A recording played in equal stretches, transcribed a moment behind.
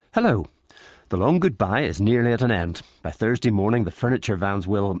Hello. The long goodbye is nearly at an end. By Thursday morning, the furniture vans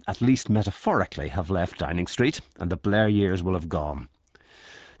will, at least metaphorically, have left Downing Street, and the Blair years will have gone.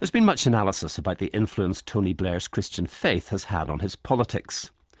 There's been much analysis about the influence Tony Blair's Christian faith has had on his politics.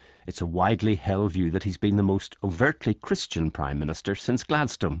 It's a widely held view that he's been the most overtly Christian Prime Minister since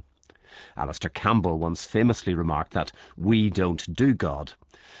Gladstone. Alistair Campbell once famously remarked that we don't do God.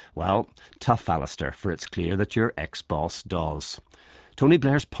 Well, tough Alistair, for it's clear that your ex-boss does. Tony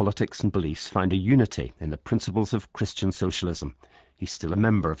Blair's politics and beliefs found a unity in the principles of Christian socialism. He's still a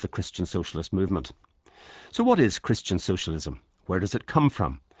member of the Christian socialist movement. So what is Christian socialism? Where does it come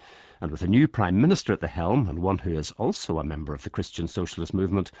from? And with a new Prime Minister at the helm, and one who is also a member of the Christian socialist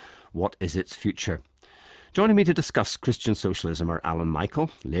movement, what is its future? Joining me to discuss Christian socialism are Alan Michael,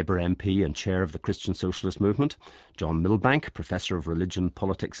 Labour MP and Chair of the Christian Socialist Movement, John Milbank, Professor of Religion,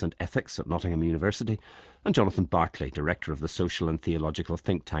 Politics and Ethics at Nottingham University, and Jonathan Barclay, Director of the social and theological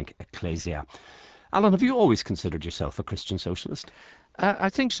think tank Ecclesia. Alan, have you always considered yourself a Christian socialist? I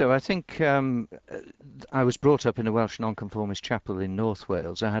think so. I think I was brought up in a Welsh nonconformist chapel in North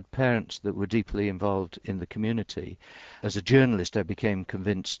Wales. I had parents that were deeply involved in the community. As a journalist, I became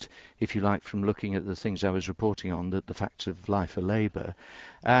convinced, if you like, from looking at the things I was reporting on, that the facts of life are Labour.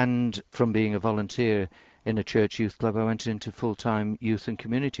 And from being a volunteer in a church youth club, I went into full-time youth and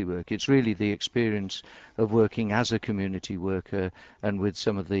community work. It's really the experience of working as a community worker and with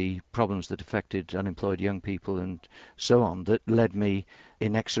some of the problems that affected unemployed young people and so on that led me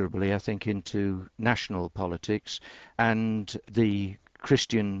inexorably, I think, into national politics, and the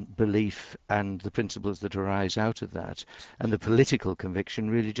Christian belief and the principles that arise out of that and the political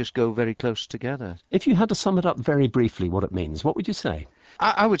conviction really just go very close together. If you had to sum it up very briefly what it means, what would you say?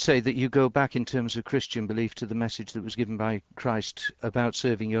 I would say that you go back in terms of Christian belief to the message that was given by Christ about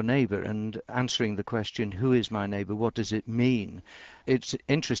serving your neighbour and answering the question, who is my neighbour? What does it mean? It's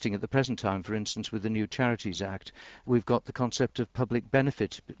interesting at the present time, for instance, with the new Charities Act, we've got the concept of public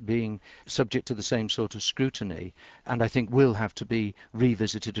benefit being subject to the same sort of scrutiny, and I think will have to be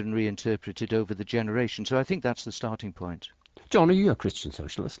revisited and reinterpreted over the generation. So I think that's the starting point. John, are you a Christian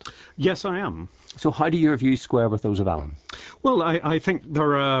socialist? Yes, I am. So how do your views square with those of Alan? Well, I think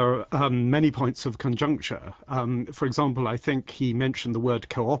there are many points of conjuncture. For example, I think he mentioned the word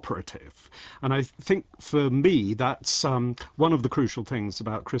cooperative. And I think for me, that's one of the crucial things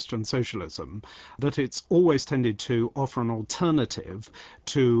about Christian socialism, that it's always tended to offer an alternative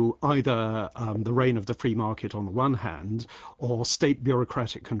to either the reign of the free market on the one hand, or state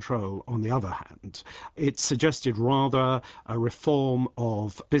bureaucratic control on the other hand. It suggested rather a reform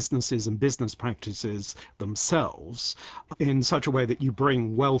of businesses and business practices themselves in such a way that you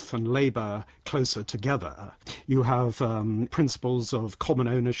bring wealth and labour closer together. You have principles of common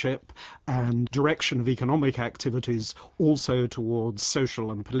ownership and direction of economic activities also towards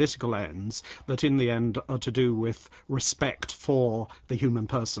social and political ends that in the end are to do with respect for the human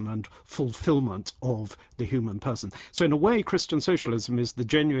person and fulfilment of the human person. So in a way, Christian socialism is the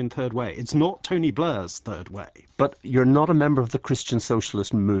genuine third way. It's not Tony Blair's third way. But you're not a member of the Christian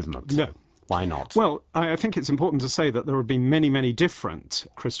socialist movement. No. Why not? Well, I think it's important to say that there have been many, many different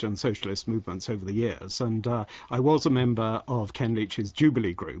Christian socialist movements over the years. And I was a member of Ken Leach's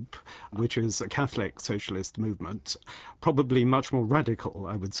Jubilee Group, which is a Catholic socialist movement, probably much more radical,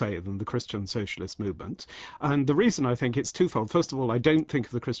 I would say, than the Christian socialist movement. And the reason I think it's twofold. First of all, I don't think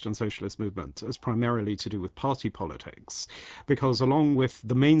of the Christian socialist movement as primarily to do with party politics, because along with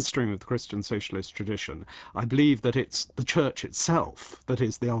the mainstream of the Christian socialist tradition, I believe that it's the church itself that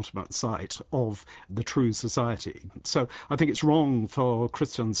is the ultimate site of the true society. So I think it's wrong for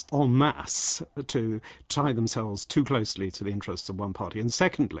Christians en masse to tie themselves too closely to the interests of one party. And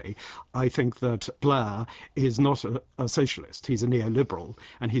secondly, I think that Blair is not a socialist. He's a neoliberal,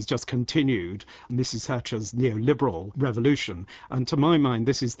 and he's just continued Mrs. Thatcher's neoliberal revolution. And to my mind,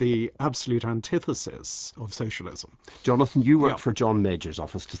 this is the absolute antithesis of socialism. Jonathan, you work for John Major's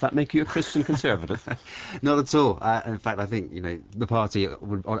office. Does that make you a Christian conservative? Not at all. In fact, I think the party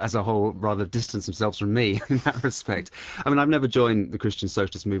would, as a whole, rather distance themselves from me in that respect. I mean, I've never joined the Christian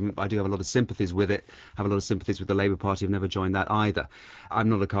Socialist movement, but I do have a lot of sympathies with it, have a lot of sympathies with the Labour Party. I've never joined that either. I'm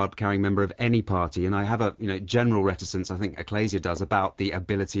not a card-carrying member of any party, and I have a general reticence, I think Ecclesia does, about the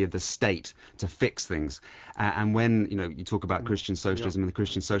ability of the state to fix things. And when you talk about Christian socialism and the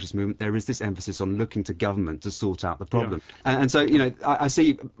Christian Socialist movement, there is this emphasis on looking to government to sort out the problem. And so I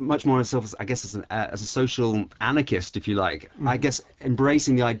see much more myself, I guess, as a social anarchist, if you like. I guess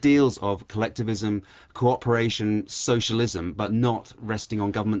embracing the ideals of collectivism, cooperation, socialism, but not resting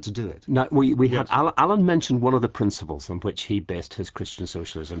on government to do it. Now, we had Alan mentioned one of the principles on which he based his Christian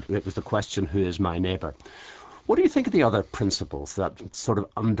socialism. It was the question, who is my neighbour? What do you think of the other principles that sort of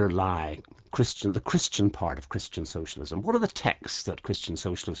underlie the Christian part of Christian socialism? What are the texts that Christian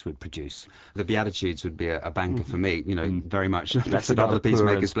socialists would produce? The Beatitudes would be a banker for me, very much. Blessed are are the the poor in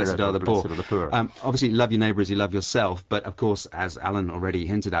peacemakers, blessed spirit, are the poor. blessed are the poor. Obviously, love your neighbour as you love yourself, but of course, as Alan already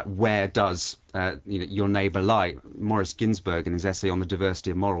hinted at, where does your neighbour lie? Maurice Ginsburg, in his essay on the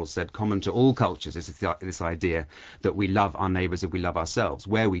diversity of morals, said common to all cultures is this idea that we love our neighbours if we love ourselves.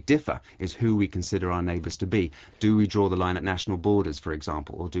 Where we differ is who we consider our neighbours to be. Do we draw the line at national borders, for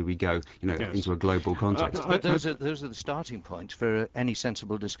example, or do we go into a global context? But those are the starting points for any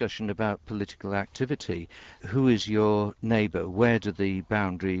sensible discussion about political activity. Who is your neighbour? Where do the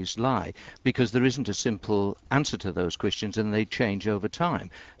boundaries lie? Because there isn't a simple answer to those questions, and they change over time.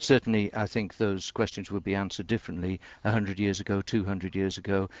 Certainly, I think those questions would be answered differently 100 years ago, 200 years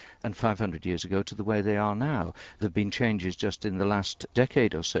ago, and 500 years ago to the way they are now. There have been changes just in the last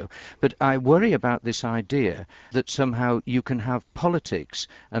decade or so. But I worry about this idea that somehow you can have politics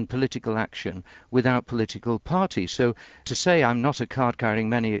and political action without political parties. So to say I'm not a card-carrying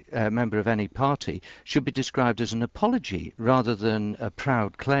member of any party should be described as an apology rather than a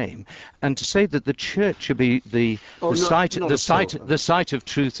proud claim. And to say that the church should be the site of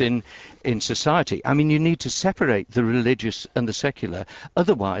truth in society. I mean, you need to separate the religious and the secular.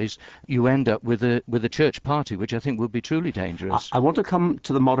 Otherwise, you end up with a church party, which I think would be truly dangerous. I want to come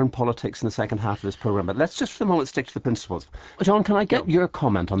to the modern politics in the second half of this programme, but let's just for the moment stick to the principles. John, can I get your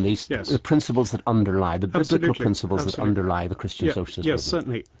comment on these the principles that underlie, the biblical principles that underlie the Christian socialist movement? Yes,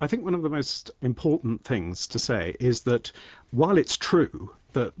 certainly. I think one of the most important things to say is that while it's true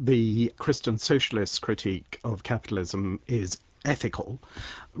that the Christian socialist critique of capitalism is ethical,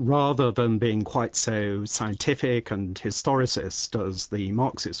 rather than being quite so scientific and historicist as the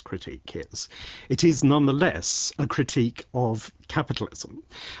Marxist critique is, it is nonetheless a critique of capitalism.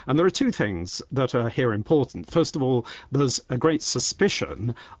 And there are two things that are here important. First of all, there's a great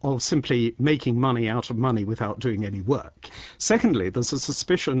suspicion of simply making money out of money without doing any work. Secondly, there's a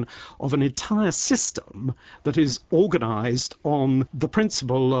suspicion of an entire system that is organized on the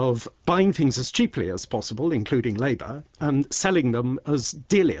principle of buying things as cheaply as possible, including labor, and selling them as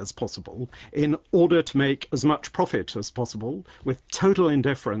dearly as possible in order to make as much profit as possible, with total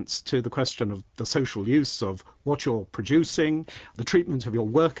indifference to the question of the social use of what you're producing, the treatment of your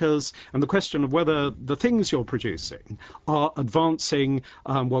workers, and the question of whether the things you're producing are advancing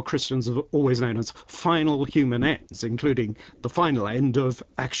what Christians have always known as final human ends, including the final end of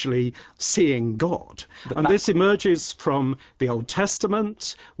actually seeing God. And this emerges from the Old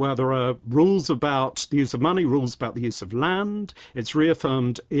Testament, where there are rules about the use of money, rules about the use of land. It's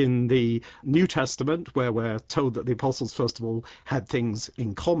reaffirmed in the New Testament, where we're told that the apostles, first of all, had things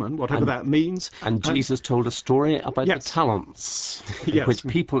in common, whatever that means. And Jesus told a story about the talents, in which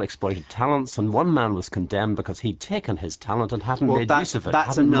people exploited talents, and one man was condemned because he'd taken his talent and hadn't made use of it.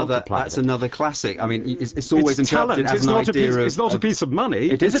 That's another classic. I mean, it's always interpreted as an idea of... It's not a piece of money.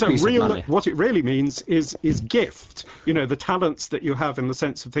 It is a piece of money. What it really means is gift. You know, the talents that you have in the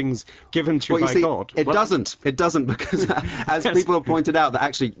sense of things given to you by God. It doesn't, because as people have pointed out, that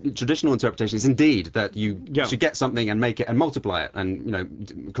actually traditional interpretation is indeed that you should get something and make it and multiply it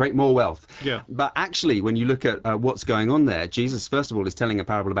and create more wealth. Yeah. But actually, when you look at what's going on there, Jesus, first of all, is telling a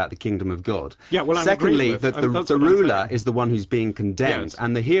parable about the kingdom of God. Yeah, well, secondly, that the ruler is the one who's being condemned,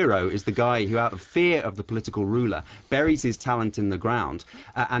 and the hero is the guy who, out of fear of the political ruler, buries his talent in the ground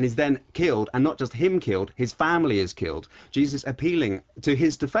and is then killed, and not just him killed, his family is killed. Jesus appealing to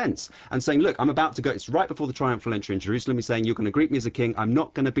his defense and saying, look, I'm about to go, it's right before the triumphal entry in Jerusalem, he's saying, you're going to greet me as a king, I'm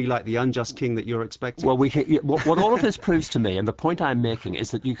not going to be like the unjust king that you're expecting. Well, what all of this proves to me, and the point I'm making,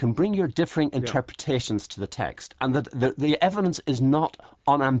 is that you can bring your differing interpretations to the text, and that the evidence is not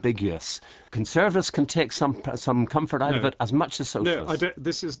unambiguous. Conservatives can take some comfort out of it as much as socialists. No,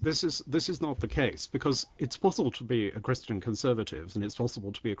 this is not the case, because it's possible to be a Christian conservative and it's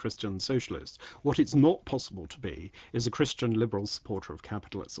possible to be a Christian socialist. What it's not possible to be is a Christian liberal supporter of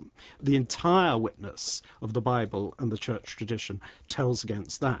capitalism. The entire witness of the Bible and the church tradition tells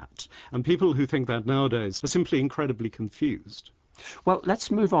against that, and people who think that nowadays are simply incredibly confused. Well,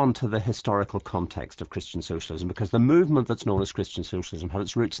 let's move on to the historical context of Christian socialism, because the movement that's known as Christian socialism had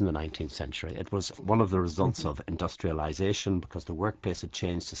its roots in the 19th century. It was one of the results of industrialization, because the workplace had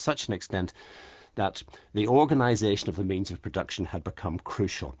changed to such an extent that the organization of the means of production had become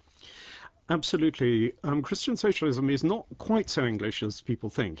crucial. Absolutely. Christian socialism is not quite so English as people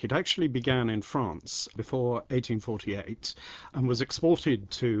think. It actually began in France before 1848 and was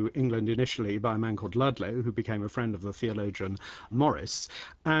exported to England initially by a man called Ludlow, who became a friend of the theologian Morris.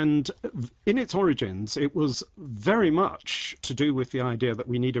 And in its origins, it was very much to do with the idea that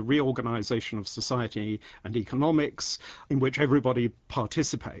we need a reorganization of society and economics in which everybody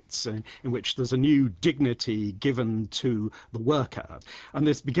participates, in which there's a new dignity given to the worker. And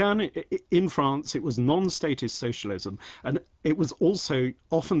this began in France. It was non-statist socialism, and it was also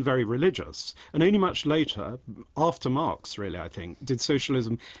often very religious. And only much later, after Marx, really, I think, did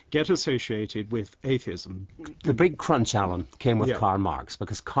socialism get associated with atheism. The big crunch, Alan, came with Yeah. Karl Marx,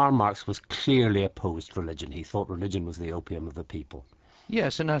 because Karl Marx was clearly opposed to religion. He thought religion was the opium of the people.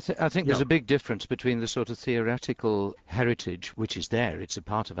 Yes, and I think there's a big difference between the sort of theoretical heritage, which is there, it's a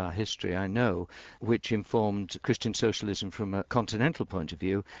part of our history, I know, which informed Christian socialism from a continental point of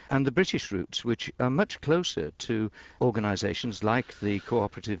view, and the British roots, which are much closer to organisations like the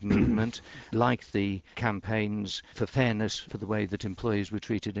cooperative movement, like the campaigns for fairness for the way that employees were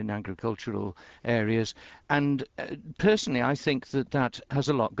treated in agricultural areas. And personally, I think that that has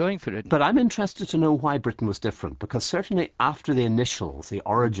a lot going for it. But I'm interested to know why Britain was different, because certainly after the initials, the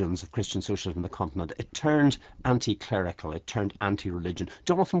origins of Christian socialism in the continent, it turned anti-clerical, it turned anti-religion.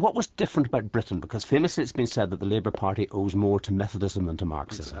 Jonathan, what was different about Britain? Because famously it's been said that the Labour Party owes more to Methodism than to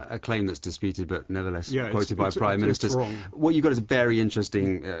Marxism. A claim that's disputed, but nevertheless Yeah, quoted by prime ministers. wrong. What you've got is a very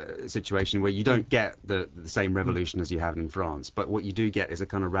interesting situation where you don't get the same revolution as you have in France, but what you do get is a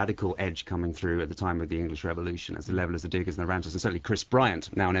kind of radical edge coming through at the time of the English Revolution, as the Levellers, the Diggers and the Ranters. And certainly Chris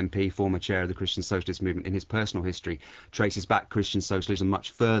Bryant, now an MP, former chair of the Christian Socialist movement, in his personal history traces back Christian socialism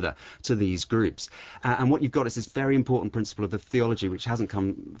much further to these groups. And what you've got is this very important principle of the theology, which hasn't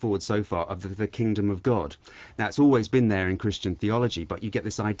come forward so far, of the kingdom of God. Now, it's always been there in Christian theology, but you get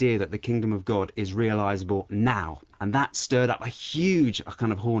this idea that the kingdom of God is realizable now. And that stirred up a huge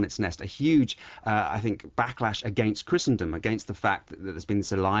kind of hornet's nest, a huge, I think, backlash against Christendom, against the fact that there's been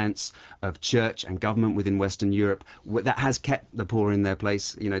this alliance of church and government within Western Europe that has kept the poor in their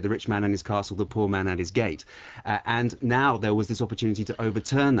place, you know, the rich man and his castle, the poor man at his gate. And now there was this opportunity to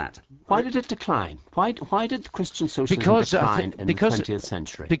overturn that. Why did it decline? Why did Christian socialism decline in the 20th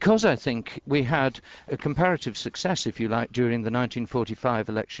century? Because I think we had a comparative success, if you like, during the 1945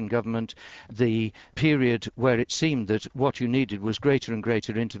 election government, the period where it seemed that what you needed was greater and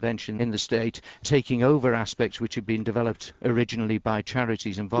greater intervention in the state, taking over aspects which had been developed originally by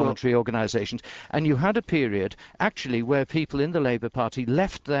charities and voluntary organisations. And you had a period, actually, where people in the Labour Party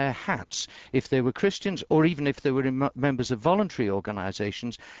left their hats, if they were Christians or even if they were members of voluntary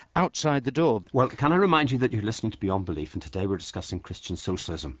organisations, outside the door. Well, can I remind you that you're listening to Beyond Belief, and today we're discussing Christian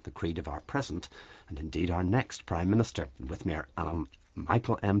socialism, the creed of our present, and indeed our next Prime Minister. And with me are Alan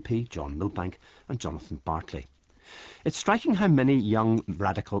Michael MP, John Milbank and Jonathan Barclay. It's striking how many young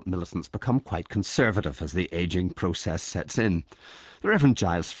radical militants become quite conservative as the ageing process sets in. The Reverend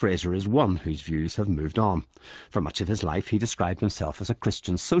Giles Fraser is one whose views have moved on. For much of his life he described himself as a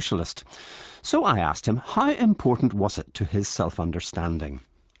Christian socialist. So I asked him, how important was it to his self-understanding?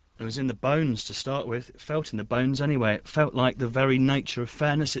 It was in the bones to start with. It felt in the bones anyway. It felt like the very nature of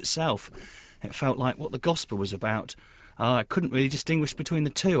fairness itself. It felt like what the gospel was about. I couldn't really distinguish between the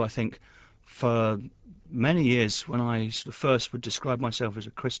two, I think. For many years, when I sort of first would describe myself as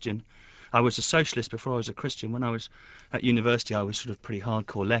a Christian, I was a socialist before I was a Christian. When I was at university, I was sort of pretty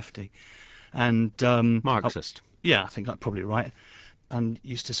hardcore lefty. And Marxist. yeah, I think that's probably right. And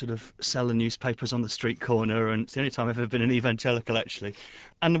used to sort of sell the newspapers on the street corner, and it's the only time I've ever been an evangelical, actually.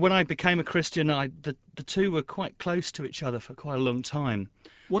 And when I became a Christian, the two were quite close to each other for quite a long time.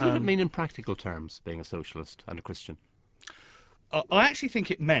 What did it mean in practical terms, being a socialist and a Christian? I actually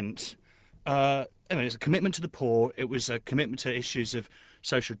think it meant it was a commitment to the poor. It was a commitment to issues of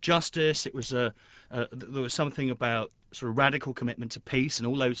social justice. It was there was something about sort of radical commitment to peace and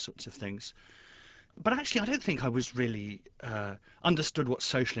all those sorts of things. But actually, I don't think I was really understood what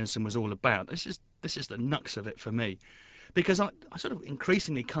socialism was all about. This is the nux of it for me, because I sort of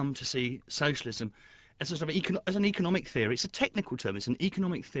increasingly come to see socialism as a sort of as an economic theory. It's a technical term. It's an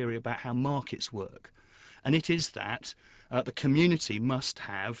economic theory about how markets work, and it is that the community must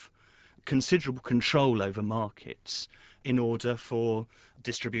have considerable control over markets in order for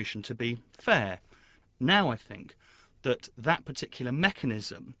distribution to be fair. Now I think that that particular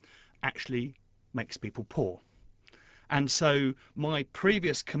mechanism actually makes people poor. And so my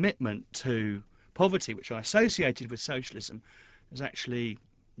previous commitment to poverty, which I associated with socialism, is actually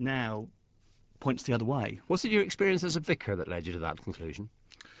now points the other way. Was it your experience as a vicar that led you to that conclusion?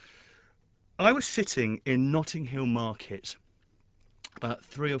 I was sitting in Notting Hill Market about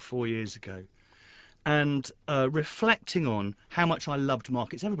 3 or 4 years ago, and reflecting on how much I loved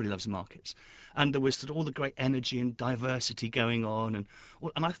markets. Everybody loves markets. And there was sort of all the great energy and diversity going on. And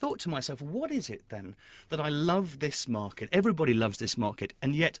I thought to myself, what is it then that I love this market? Everybody loves this market.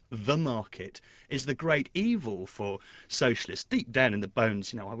 And yet the market is the great evil for socialists. Deep down in the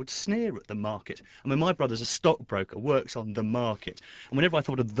bones, I would sneer at the market. I mean, my brother's a stockbroker, works on the market. And whenever I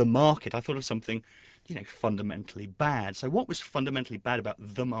thought of the market, I thought of something, fundamentally bad. So what was fundamentally bad about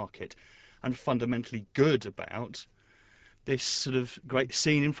the market and fundamentally good about this sort of great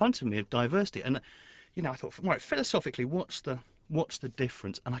scene in front of me of diversity? And I thought, right, philosophically, what's the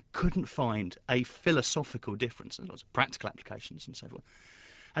difference? And I couldn't find a philosophical difference. And lots of practical applications and so forth.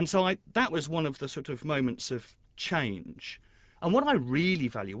 And so that was one of the sort of moments of change. And what I really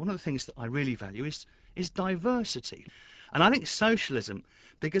value, one of the things that I really value is diversity. And I think socialism,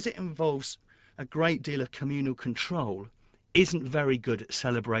 because it involves a great deal of communal control, isn't very good at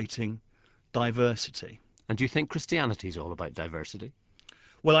celebrating diversity. And do you think Christianity is all about diversity?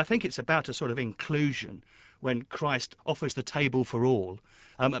 Well, I think it's about a sort of inclusion when Christ offers the table for all.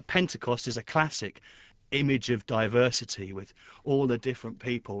 At Pentecost is a classic image of diversity with all the different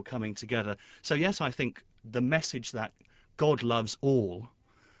people coming together. So yes, I think the message that God loves all,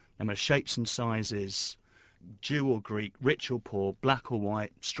 no matter shapes and sizes, Jew or Greek, rich or poor, black or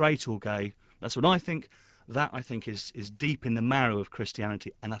white, straight or gay, that's what I think. That, I think, is deep in the marrow of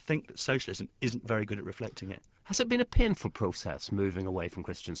Christianity, and I think that socialism isn't very good at reflecting it. Has it been a painful process moving away from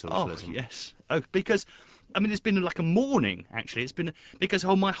Christian socialism? Oh, yes. Oh, because, I mean, it's been like a mourning, actually. It's been because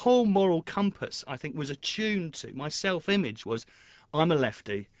my whole moral compass, I think, was attuned to, my self-image was, I'm a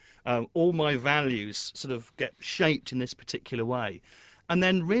lefty, all my values sort of get shaped in this particular way. And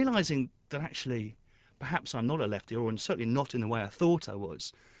then realising that actually, perhaps I'm not a lefty, or certainly not in the way I thought I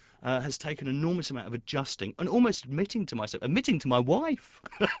was, has taken an enormous amount of adjusting and almost admitting to myself, admitting to my wife,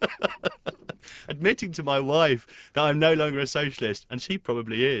 admitting to my wife that I'm no longer a socialist, and she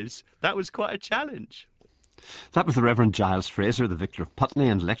probably is. That was quite a challenge. That was the Reverend Giles Fraser, the vicar of Putney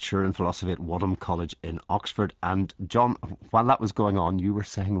and lecturer in philosophy at Wadham College in Oxford. And John, while that was going on, you were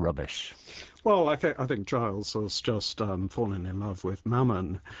saying rubbish. Well, I think Giles has just fallen in love with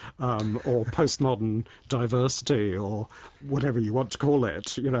mammon, or postmodern diversity, or whatever you want to call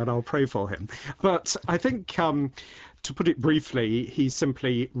it, and I'll pray for him. But I think, to put it briefly, he's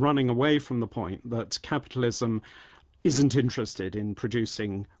simply running away from the point that capitalism isn't interested in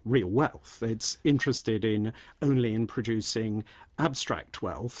producing real wealth. It's interested only in producing abstract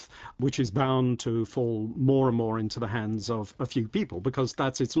wealth, which is bound to fall more and more into the hands of a few people, because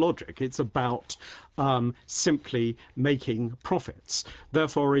that's its logic. It's about simply making profits.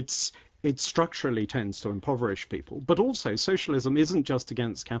 Therefore, it structurally tends to impoverish people. But also, socialism isn't just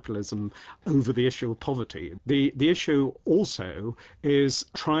against capitalism over the issue of poverty. The issue also is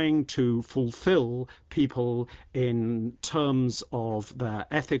trying to fulfill people in terms of their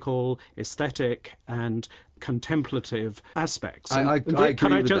ethical, aesthetic, and contemplative aspects. Can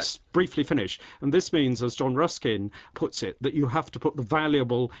I just briefly finish? And this means, as John Ruskin puts it, that you have to put the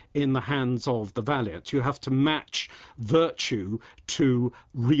valuable in the hands of the valiant. You have to match virtue to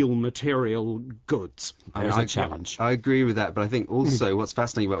real material goods. There's a challenge. I agree with that, but I think also what's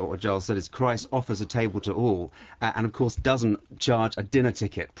fascinating about what Giles said is Christ offers a table to all, and of course doesn't charge a dinner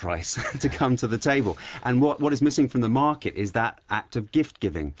ticket price to come to the table. And what is missing from the market is that act of gift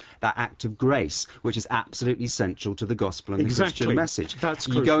giving, that act of grace, which is absolutely central to the gospel and the Christian message. That's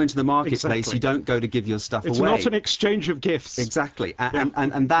you go into the marketplace, you don't go to give your stuff away. It's not an exchange of gifts. Exactly,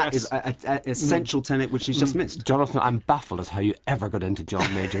 and that is a essential tenet which he's just missed. Jonathan, I'm baffled as how you ever got into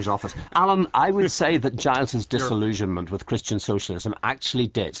John Major's office. Alan, I would say that Giles's disillusionment with Christian socialism actually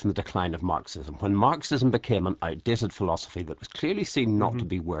dates from the decline of Marxism. When Marxism became an outdated philosophy that was clearly seen not to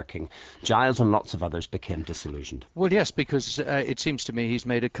be working, Giles and lots of others became disillusioned. Well, yes, because it seems to me he's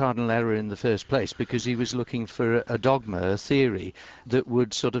made a cardinal error in the first place, because he was looking for a dogma, a theory that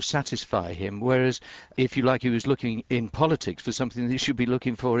would sort of satisfy him, whereas, if you like, he was looking in politics for something that he should be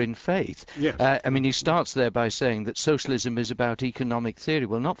looking for in faith. Yes. I mean, he starts there by saying that socialism is about economic theory.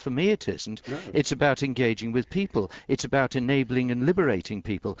 Well, not for me it isn't. No. It's about engaging with people. It's about enabling and liberating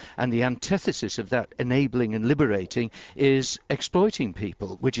people. And the antithesis of that enabling and liberating is exploiting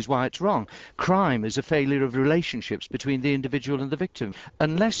people, which is why it's wrong. Crime is a failure of relationships between the individual and the victim.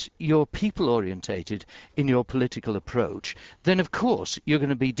 Unless you're people-orientated, in your political approach, then of course you're going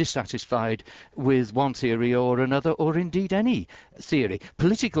to be dissatisfied with one theory or another, or indeed any theory.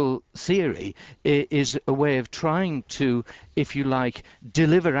 Political theory is a way of trying to, if you like,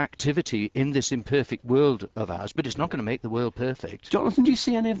 deliver activity in this imperfect world of ours, but it's not going to make the world perfect. Jonathan, do you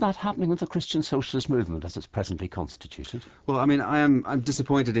see any of that happening with the Christian Socialist movement as it's presently constituted? Well, I mean, I'm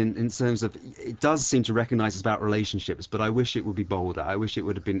disappointed in terms of it does seem to recognise it's about relationships, but I wish it would be bolder. I wish it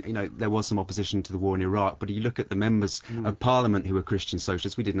would have been, there was some opposition to the war in Iraq, but you look at the members of Parliament who were Christian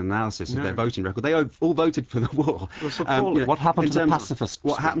Socialists. We did an analysis of their voting record. They all voted for the war. What happened to the pacifists?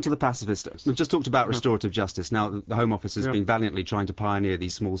 What happened to the pacifists? We've just talked about restorative justice. Now, the Home Office has been valiantly trying to pioneer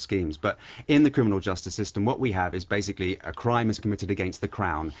these small schemes, but in the criminal justice system, what we have is basically a crime is committed against the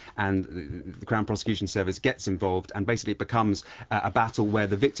Crown, and the Crown Prosecution Service gets involved, and basically it becomes a battle where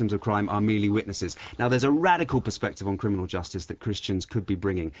the victims of crime are merely witnesses. Now, there's a radical perspective on criminal justice that Christians could be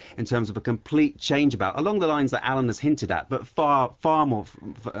bringing in terms of a complete change about, along the lines that Alan has hinted at, but far more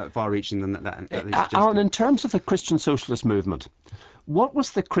far-reaching than that. Alan, in terms of the Christian Socialist movement, what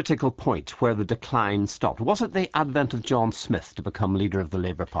was the critical point where the decline stopped? Was it the advent of John Smith to become leader of the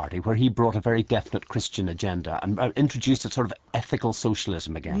Labour Party, where he brought a very definite Christian agenda and introduced a sort of ethical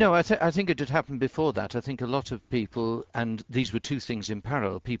socialism again? No, I think it had happened before that. I think a lot of people, and these were two things in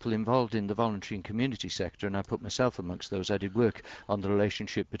parallel, people involved in the voluntary and community sector, and I put myself amongst those. I did work on the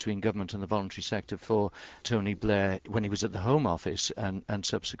relationship between government and the voluntary sector for Tony Blair when he was at the Home Office and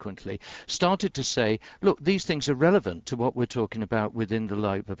subsequently, started to say, look, these things are relevant to what we're talking about within the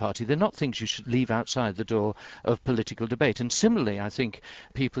Labour Party. They're not things you should leave outside the door of political debate. And similarly, I think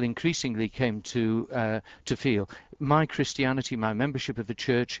people increasingly came to feel my Christianity, my membership of a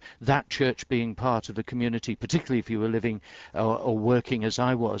church, that church being part of a community, particularly if you were living or working as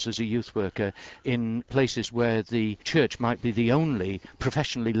I was as a youth worker in places where the church might be the only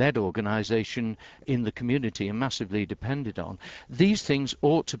professionally led organisation in the community and massively depended on. These things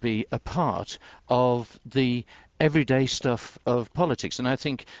ought to be a part of the everyday stuff of politics, and I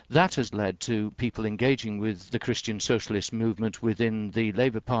think that has led to people engaging with the Christian Socialist movement within the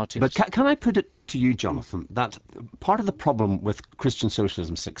Labour Party. But can I put it to you, Jonathan, that part of the problem with Christian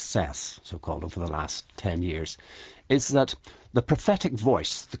socialism's success, so-called, over the last 10 years, is that the prophetic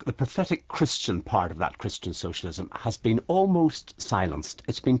voice, the prophetic Christian part of that Christian socialism has been almost silenced.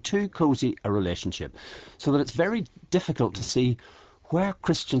 It's been too cosy a relationship, so that it's very difficult to see where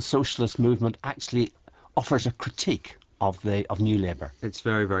Christian socialist movement actually offers a critique of New Labour. It's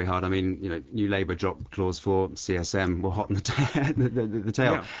very, very hard. I mean, New Labour dropped clause 4, CSM were hot in the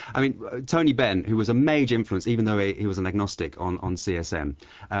tail. Yeah. I mean, Tony Benn, who was a major influence, even though he was an agnostic on CSM,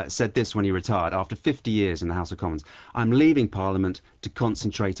 said this when he retired after 50 years in the House of Commons: "I'm leaving Parliament to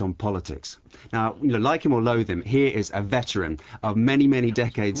concentrate on politics." Now, like him or loathe him, here is a veteran of many, many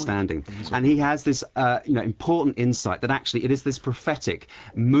decades standing, and he has this, important insight that actually it is this prophetic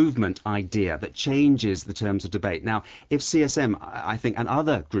movement idea that changes the terms of debate. Now, if CSM, I think, and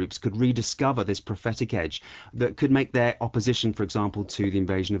other groups could rediscover this prophetic edge that could make their opposition, for example, to the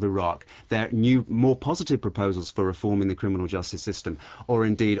invasion of Iraq, their new, more positive proposals for reforming the criminal justice system, or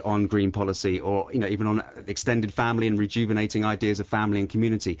indeed on green policy, or even on extended family and rejuvenating ideas of family and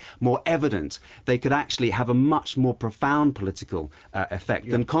community, more evident, they could actually have a much more profound political effect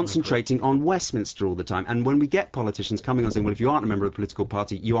than concentrating on Westminster all the time. And when we get politicians coming on saying, well, if you aren't a member of a political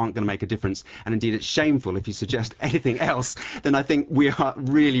party, you aren't going to make a difference, and indeed it's shameful if you suggest anything else, then I think we are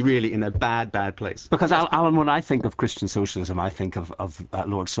really, really in a bad place. Because, Alan, when I think of Christian socialism, I think of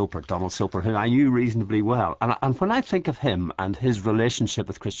Lord Soper, Donald Soper, who I knew reasonably well. And when I think of him and his relationship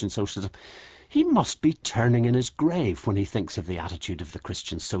with Christian socialism, he must be turning in his grave when he thinks of the attitude of the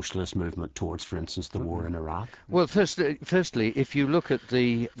Christian socialist movement towards, for instance, the war in Iraq. Well, firstly, if you look at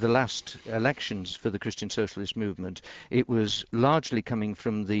the last elections for the Christian socialist movement, it was largely coming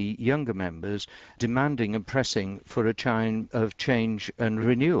from the younger members demanding and pressing for a time of change and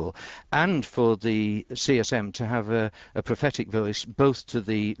renewal, and for the CSM to have a prophetic voice both to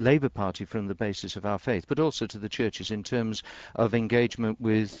the Labour Party from the basis of our faith, but also to the churches in terms of engagement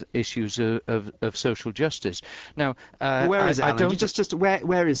with issues of social justice. Now, where is it, Alan?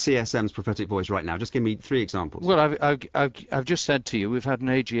 where is CSM's prophetic voice right now? Just give me 3 examples. Well, I've just said to you, we've had an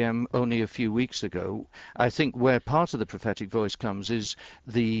AGM only a few weeks ago. I think where part of the prophetic voice comes is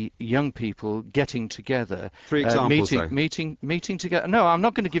the young people getting together. 3 examples, meeting together. No, I'm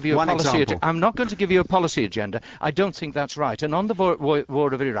not going to give you a policy. I'm not going to give you a policy agenda. I don't think that's right. And on the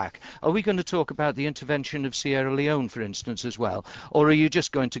war of Iraq, are we going to talk about the intervention of Sierra Leone, for instance, as well, or are you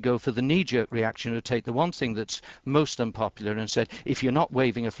just going to go for the knee-jerk knee-jerk reaction to take the one thing that's most unpopular and said, if you're not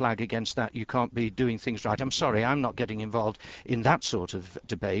waving a flag against that, you can't be doing things right. I'm sorry, I'm not getting involved in that sort of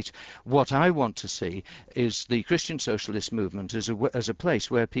debate. What I want to see is the Christian Socialist movement as a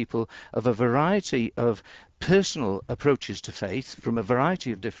place where people of a variety of personal approaches to faith from a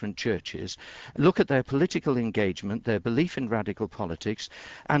variety of different churches look at their political engagement, their belief in radical politics,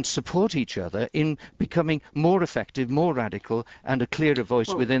 and support each other in becoming more effective, more radical, and a clearer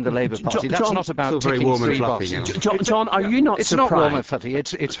voice within the Labour Party. That's John, not about very ticking warm and 3 fluffy, boxes. John, are you not It's surprised? not warm and fuzzy.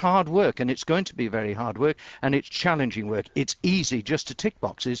 It's hard work, and it's going to be very hard work, and it's challenging work. It's easy just to tick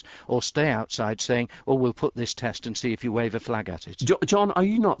boxes or stay outside saying, oh, we'll put this test and see if you wave a flag at it. John, are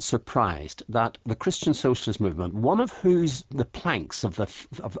you not surprised that the Christian Socialist movement, one of whose the planks of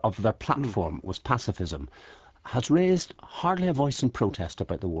their platform was pacifism, has raised hardly a voice in protest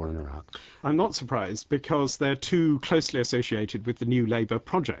about the war in Iraq? I'm not surprised because they're too closely associated with the New Labour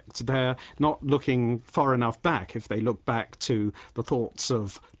project. They're not looking far enough back. If they look back to the thoughts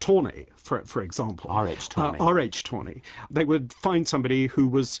of Tawney, for example, R.H. Tawney. R.H. Tawney, they would find somebody who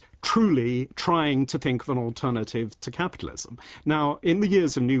was truly trying to think of an alternative to capitalism. Now, in the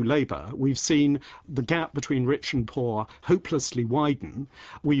years of New Labour, we've seen the gap between rich and poor hopelessly widen.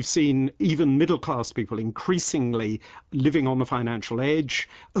 We've seen even middle-class people increasingly living on the financial edge,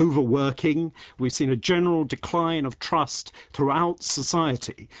 overworking. We've seen a general decline of trust throughout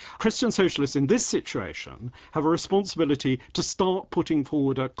society. Christian socialists in this situation have a responsibility to start putting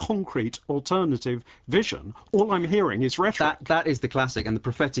forward a concrete alternative vision. All I'm hearing is rhetoric. That is the classic, and the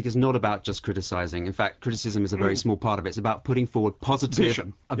prophetic is not about just criticising. In fact, criticism is a very small part of it. It's about putting forward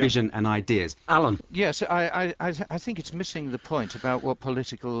positive vision and ideas. Alan? Yes, I think it's missing the point about what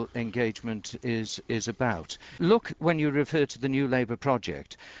political engagement is about. Look, when you refer to the New Labour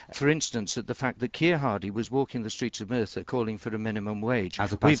project, for instance, at the fact that Keir Hardie was walking the streets of Merthyr calling for a minimum wage.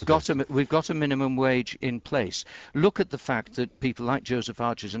 As a We've pacifist. got a minimum wage in place. Look at the fact that people like Joseph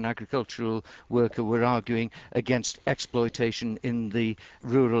Archer, an agricultural worker, were arguing against exploitation in the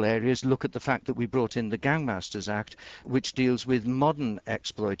rural areas. Look at the fact that we brought in the Gangmasters Act, which deals with modern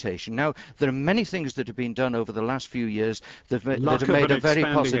exploitation. Now, there are many things that have been done over the last few years that have made a very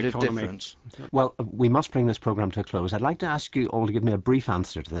positive difference. Well, we must bring this programme to a close. I'd like to ask you all to give me a brief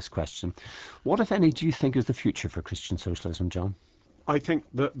answer to this question. What, if any, do you think is the future for Christian socialism, John? I think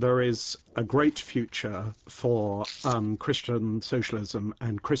that there is a great future for Christian socialism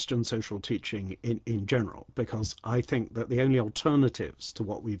and Christian social teaching in general, because I think that the only alternatives to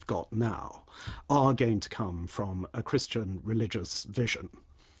what we've got now are going to come from a Christian religious vision.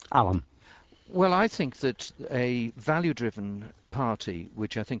 Alan? Well, I think that a value-driven party,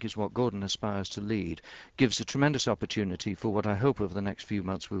 which I think is what Gordon aspires to lead, gives a tremendous opportunity for what I hope over the next few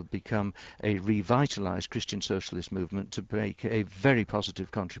months will become a revitalised Christian socialist movement to make a very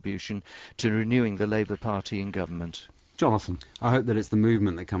positive contribution to renewing the Labour Party in government. Jonathan? I hope that it's the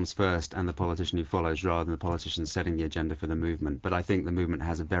movement that comes first and the politician who follows, rather than the politician setting the agenda for the movement. But I think the movement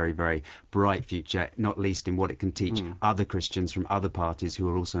has a very, very bright future, not least in what it can teach other Christians from other parties who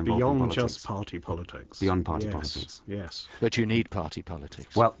are also involved in Beyond politics. just party politics. Beyond party politics. Yes. But you need party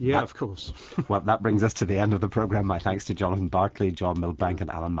politics. Well, Yeah, of course. well, that brings us to the end of the programme. My thanks to Jonathan Barclay, John Milbank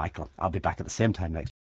and Alan Michael. I'll be back at the same time next